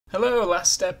Hello,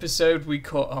 last episode we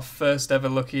caught our first ever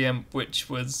lucky imp, which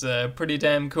was pretty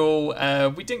damn cool.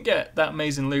 We didn't get that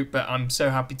amazing loot, but I'm so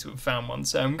happy to have found one,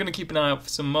 so I'm going to keep an eye out for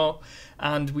some more.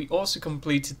 And we also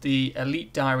completed the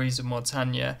Elite Diaries of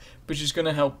Mortania, which is going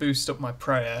to help boost up my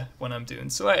prayer when I'm doing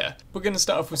Slayer. We're going to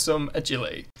start off with some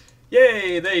agility.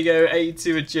 Yay, there you go,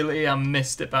 82 agility. I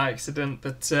missed it by accident,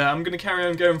 but I'm going to carry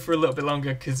on going for a little bit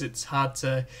longer because it's hard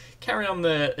to carry on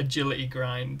the agility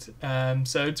grind.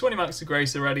 So 20 marks of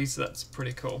grace already, so that's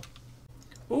pretty cool.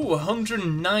 Ooh,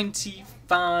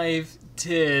 195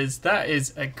 tears. That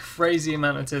is a crazy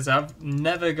amount of tears. I've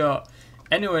never got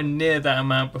anywhere near that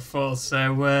amount before,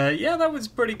 so yeah, that was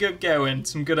pretty good going.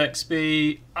 Some good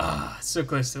XP. So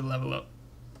close to the level up.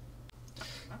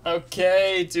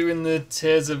 Okay, doing the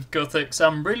Tears of Gothics.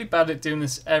 I'm really bad at doing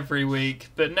this every week,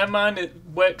 but never mind, it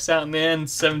works out in the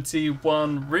end.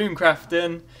 71 rune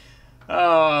crafting.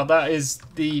 That is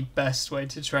the best way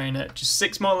to train it. Just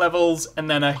 6 more levels, and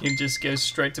then I can just go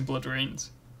straight to blood runes.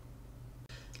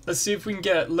 Let's see if we can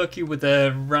get lucky with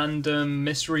a random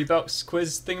mystery box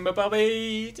quiz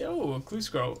thingamabobby. Oh, a clue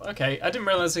scroll. Okay, I didn't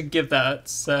realise I'd give that.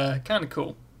 It's kind of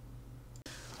cool.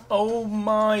 Oh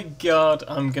my god,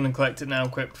 I'm going to collect it now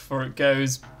quick before it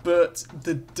goes, but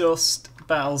the Dust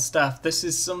Battle Staff, this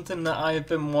is something that I have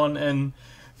been wanting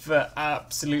for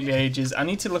absolutely ages. I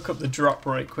need to look up the drop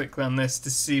rate quickly on this to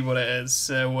see what it is,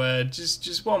 so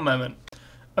just one moment.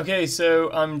 Okay, so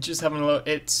I'm just having a look,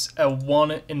 it's a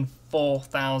 1 in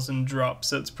 4,000 drop,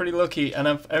 so it's pretty lucky, and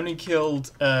I've only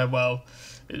killed, well,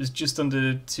 it was just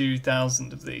under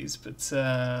 2,000 of these, but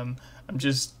I'm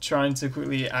just trying to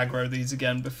quickly aggro these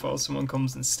again before someone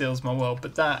comes and steals my world,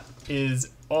 but that is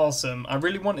awesome. I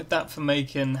really wanted that for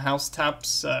making house tabs,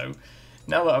 so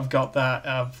now that I've got that,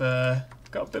 I've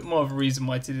got a bit more of a reason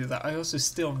why to do that. I also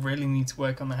still really need to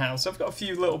work on the house. I've got a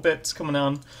few little bits coming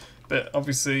on, but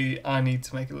obviously I need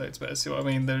to make it loads better, see what I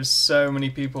mean? There's so many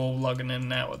people logging in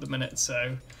and out at the minute,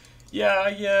 so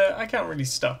yeah, I can't really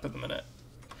stop at the minute.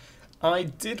 I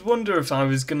did wonder if I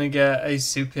was going to get a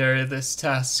superior this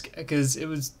task, because it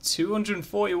was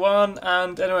 241,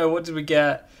 and anyway, what did we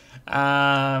get?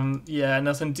 Yeah,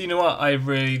 nothing. Do you know what? I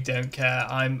really don't care.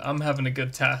 I'm having a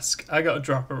good task. I got a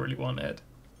drop I really wanted.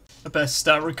 I best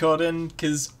start recording,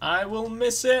 because I will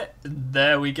miss it.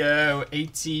 There we go,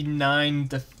 89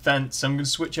 defense. So I'm going to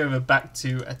switch over back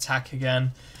to attack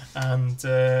again, and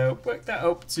work that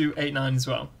up to 89 as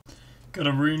well. Got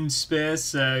a rune spear,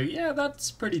 so yeah,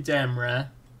 that's pretty damn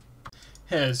rare.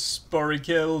 Here's Spory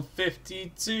Kill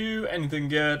 52. Anything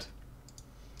good?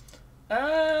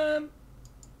 No.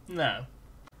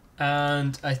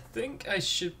 And I think I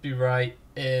should be right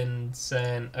in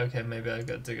saying, okay, maybe I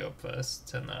got to dig up first.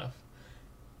 Turn that off.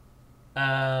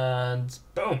 And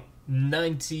boom,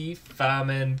 90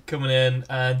 famine coming in.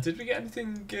 And did we get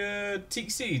anything good?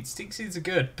 Teak seeds. Teak seeds are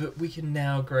good, but we can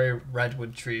now grow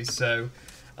redwood trees, so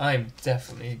I'm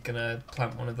definitely gonna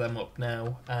plant one of them up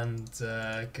now, and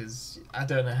because I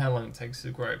don't know how long it takes to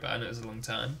grow, but I know it's a long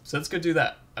time. So let's go do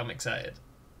that. I'm excited.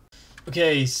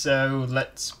 Okay, so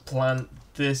let's plant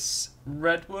this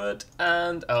redwood,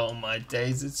 and oh my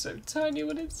days, it's so tiny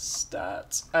when it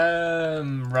starts.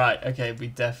 Right, okay, we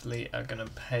definitely are gonna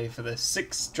pay for this.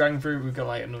 6 dragon fruit, we've got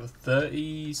like another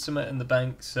 30 something in the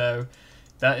bank, so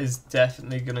that is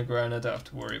definitely gonna grow, and I don't have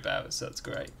to worry about it, so that's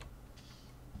great.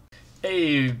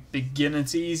 Hey, beginner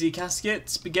to easy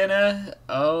caskets, beginner.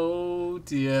 Oh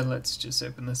dear, let's just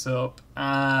open this up.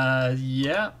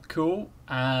 Yeah, cool.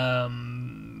 How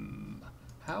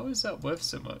is that worth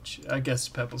so much? I guess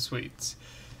purple sweets.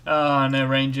 No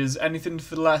ranges. Anything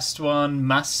for the last one?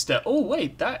 Master. Oh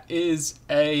wait, that is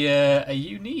a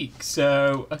unique.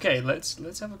 So okay,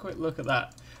 let's have a quick look at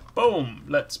that. Boom.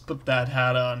 Let's put that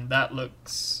hat on. That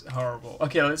looks horrible.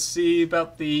 Okay, let's see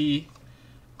about the.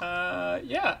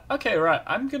 Yeah, okay, right.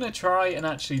 I'm gonna try and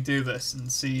actually do this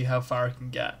and see how far I can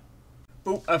get.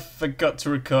 Oh, I forgot to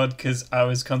record because I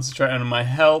was concentrating on my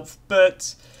health,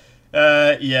 but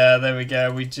yeah, there we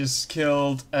go. We just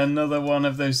killed another one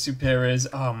of those superiors.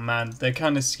 Oh man, they're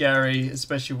kind of scary,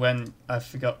 especially when I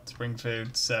forgot to bring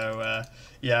food. So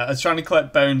yeah, I was trying to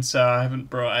collect bones, so I haven't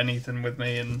brought anything with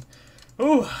me, and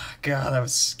oh god, that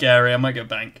was scary. I might go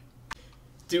bank.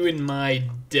 Doing my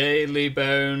daily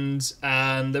bones,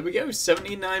 and there we go,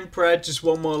 79 pred, just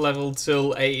one more level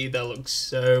till 80. That looks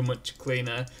so much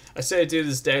cleaner. I say I do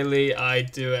this daily, I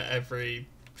do it every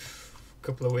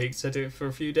couple of weeks. I do it for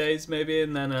a few days maybe,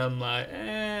 and then I'm like,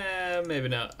 maybe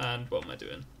not, and what am I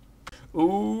doing?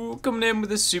 Ooh, coming in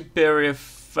with a superior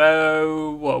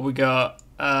foe. What we got?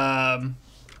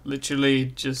 Literally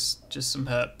just some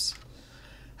herbs.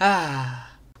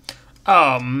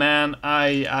 Oh man,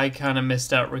 I kind of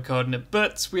missed out recording it,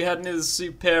 but we had another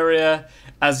superior,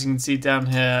 as you can see down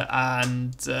here,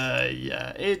 and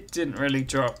yeah, it didn't really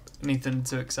drop anything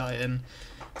too exciting,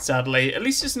 sadly. At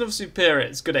least it's another superior,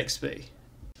 it's good XP.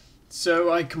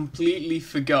 So I completely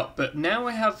forgot, but now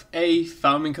I have a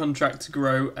farming contract to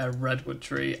grow a redwood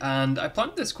tree, and I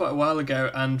planted this quite a while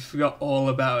ago and forgot all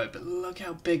about it, but look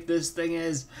how big this thing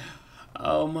is.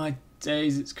 Oh my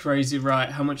days, it's crazy. Right,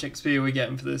 how much XP are we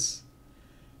getting for this?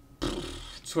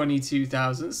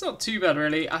 22,000. It's not too bad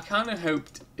really. I kind of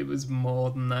hoped it was more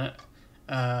than that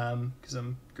because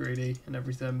I'm greedy and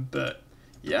everything, but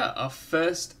yeah, our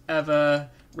first ever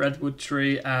redwood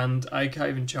tree, and I can't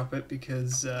even chop it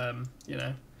because you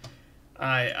know,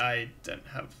 I don't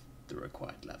have the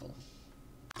required level.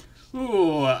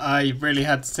 Ooh, I really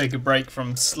had to take a break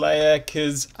from Slayer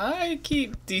because I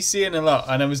keep DCing a lot,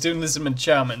 and I was doing this in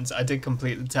enchantments. I did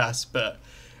complete the task, but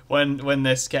when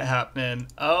this kept happening,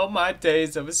 oh my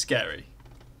days, that was scary.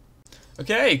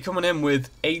 Okay, coming in with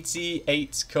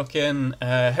 88 cooking.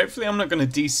 Hopefully I'm not going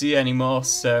to DC anymore,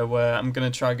 so I'm going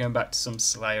to try going back to some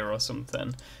Slayer or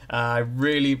something. I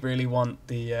really want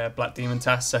the Black Demon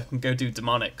task so I can go do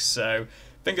Demonics, so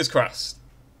fingers crossed.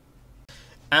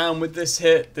 And with this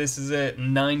hit, this is it,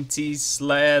 90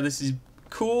 Slayer. This is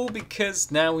cool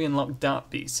because now we unlock Dark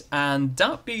Beasts, and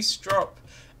Dark Beasts drop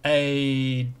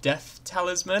a death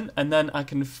talisman, and then I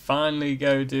can finally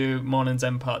go do Morning's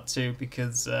End Part 2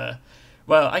 because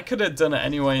well, I could have done it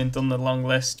anyway and done the long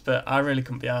list, but I really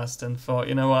couldn't be arsed and thought,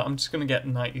 you know what, I'm just going to get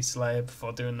 90 Slayer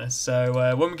before doing this.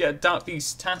 So when we get a Dark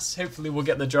Beast task, hopefully we'll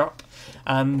get the drop,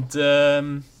 and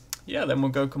yeah, then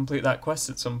we'll go complete that quest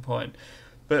at some point.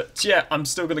 But yeah, I'm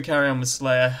still going to carry on with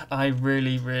Slayer. I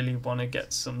really want to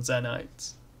get some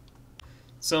zenytes.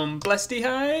 Some Blessed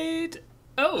Hide.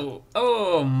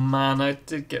 Oh man, I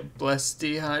did get Blessed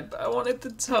Hide, but I wanted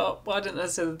the top. Why didn't I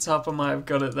say the top? I might have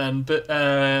got it then. But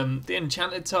the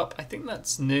Enchanted top, I think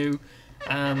that's new.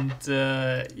 And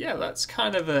yeah, that's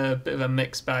kind of a bit of a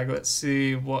mixed bag. Let's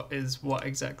see what is what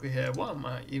exactly here. What am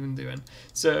I even doing?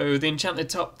 So the Enchanted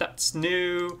top, that's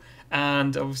new.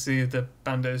 And obviously the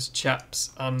Bando's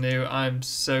chaps are new. I'm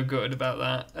so gutted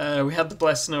about that. We had the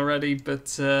Blessing already,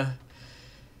 but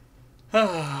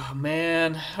oh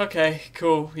man, okay,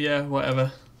 cool, yeah,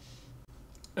 whatever.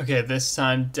 Okay, this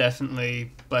time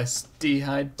definitely Blessed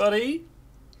Hide, buddy.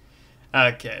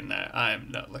 Okay, no, I am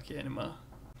not lucky anymore.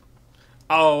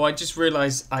 Oh, I just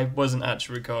realised I wasn't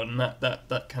actually recording.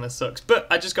 That kind of sucks. But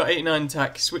I just got 89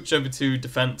 attack, switched over to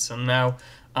defense, and now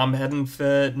I'm heading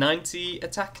for 90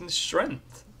 attack and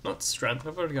strength. Not strength,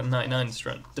 I've already got 99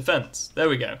 strength. Defense, there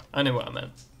we go. I know what I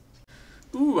meant.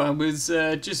 Ooh, I was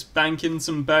just banking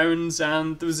some bones,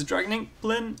 and there was a Dragon Ink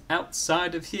Blinn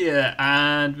outside of here,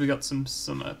 and we got some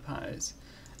summer pies.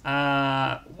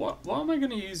 What am I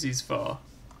going to use these for?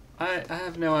 I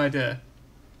have no idea.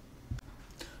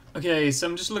 Okay, so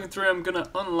I'm just looking through. I'm going to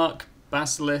unlock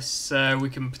Basilisk, so we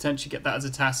can potentially get that as a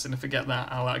task, and if I get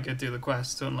that, I'll go do the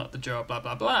quest to unlock the jar, blah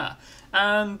blah blah.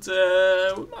 And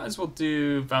we might as well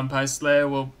do Vampire Slayer.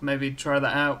 We'll maybe try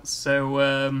that out.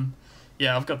 So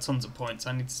yeah, I've got tons of points.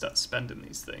 I need to start spending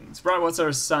these things. Right, what's our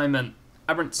assignment?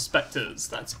 Aberrant Spectres.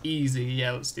 That's easy.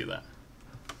 Yeah, let's do that.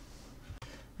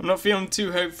 I'm not feeling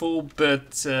too hopeful,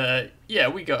 but yeah,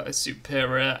 we got a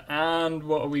superior. And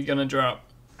what are we gonna drop?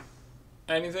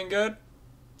 Anything good?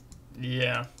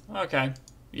 Yeah. Okay.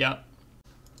 Yeah.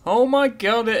 Oh my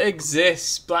god, it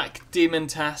exists. Black Demon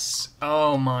tasks.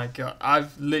 Oh my god.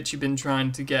 I've literally been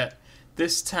trying to get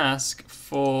this task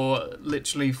for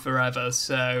literally forever,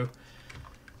 so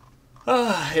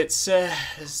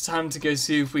it's time to go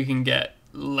see if we can get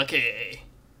lucky.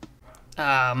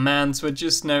 Ah man, so I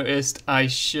just noticed I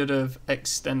should have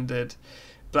extended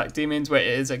Black Demons. Wait,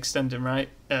 it is extending, right?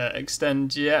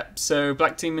 Extend, yep. So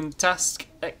Black Demon task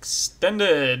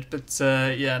extended, but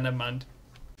yeah, never mind.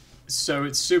 So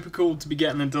it's super cool to be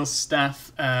getting a Dust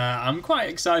Staff. I'm quite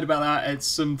excited about that. It's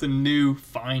something new,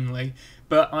 finally.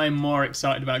 But I'm more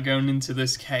excited about going into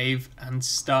this cave and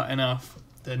starting off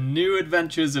the new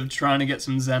adventures of trying to get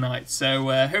some zenytes. So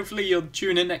hopefully you'll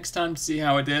tune in next time to see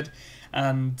how I did.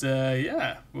 And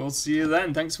yeah, we'll see you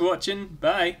then. Thanks for watching.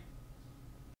 Bye.